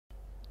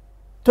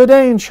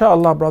Today,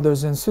 inshallah,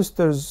 brothers and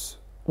sisters,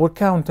 we're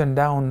counting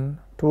down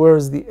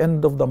towards the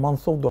end of the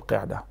month of Dhul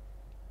Qa'dah.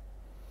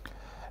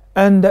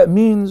 And that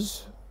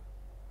means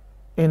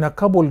in a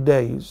couple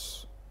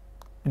days,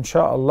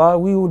 inshallah,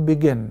 we will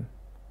begin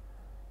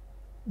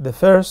the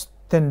first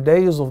 10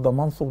 days of the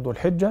month of Dhul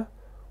Hijjah,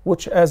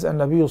 which, as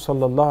An-Nabi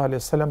sallallahu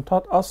alayhi wasallam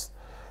taught us,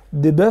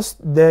 the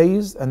best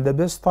days and the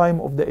best time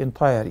of the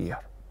entire year.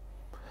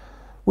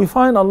 We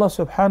find Allah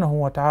subhanahu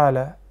wa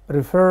ta'ala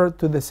refer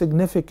to the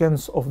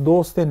significance of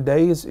those 10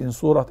 days in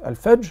Surah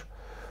Al-Fajr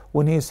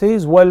when he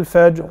says,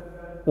 وَالْفَجْرِ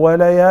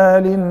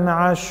وَلَيَالٍ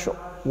عَشْرٍ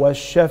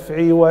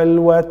وَالشَّفْعِ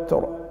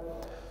وَالْوَتْرِ.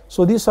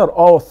 So these are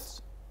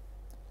oaths.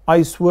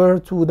 I swear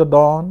to the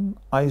dawn,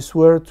 I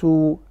swear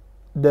to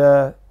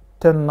the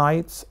 10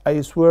 nights, I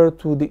swear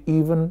to the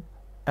even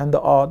and the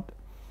odd.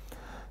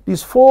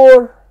 These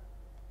 4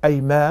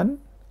 ayman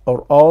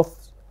or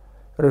oaths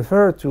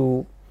refer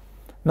to,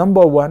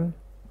 number 1,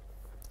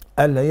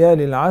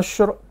 al-layali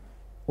al-ashr,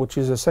 which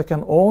is a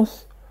second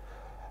oath.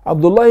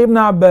 Abdullah ibn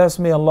Abbas,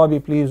 may Allah be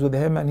pleased with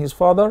him and his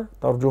father,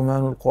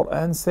 Tarjuman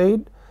al-Quran,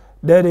 said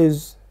that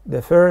is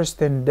the first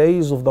 10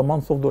 days of the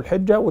month of Dhul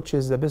Hijjah, which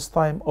is the best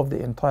time of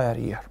the entire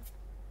year.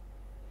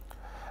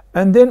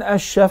 And then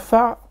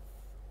al-shafa',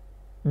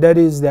 that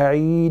is the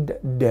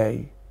Eid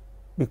day,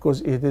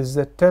 because it is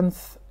the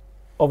 10th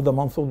of the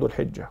month of Dhul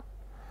Hijjah.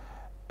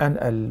 And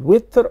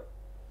al-witr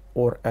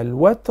or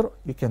al-watr,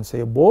 you can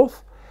say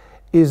both,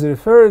 is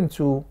referring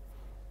to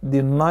the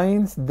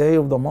 9th day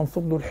of the month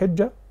of Dhul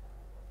Hijjah,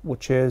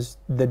 which is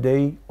the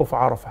day of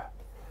Arafah.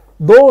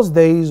 Those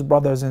days,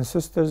 brothers and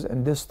sisters,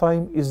 and this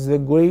time is the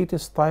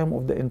greatest time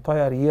of the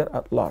entire year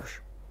at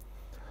large.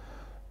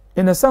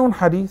 In a sound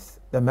hadith,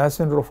 the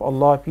Messenger of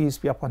Allah, peace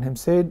be upon him,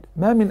 said,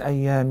 ما من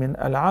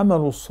أيام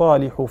العمل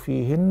الصالح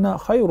فيهن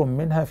خير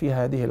منها في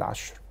هذه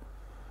العشر.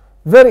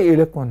 Very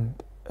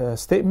eloquent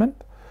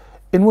statement,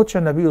 in which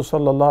Nabi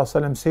sallallahu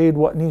alaihi wasallam said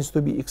what needs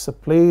to be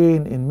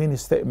explained in many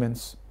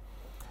statements,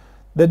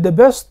 that the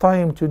best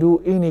time to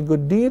do any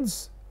good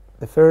deeds,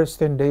 the first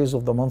 10 days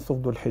of the month of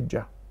Dhul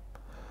Hijjah.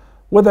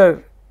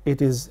 Whether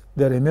it is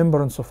the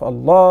remembrance of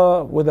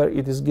Allah, whether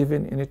it is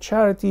given in a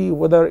charity,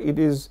 whether it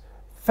is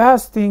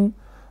fasting,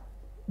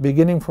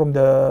 beginning from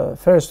the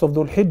 1st of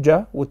Dhul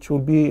Hijjah, which will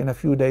be in a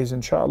few days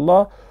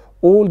inshallah,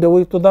 all the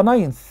way to the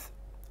 9th.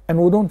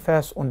 And we don't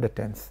fast on the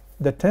 10th.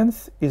 The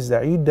 10th is the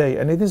Eid day,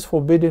 and it is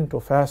forbidden to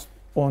fast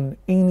on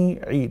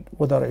any Eid,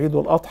 whether Eid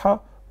al-Adha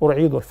or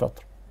Eid al-Fitr.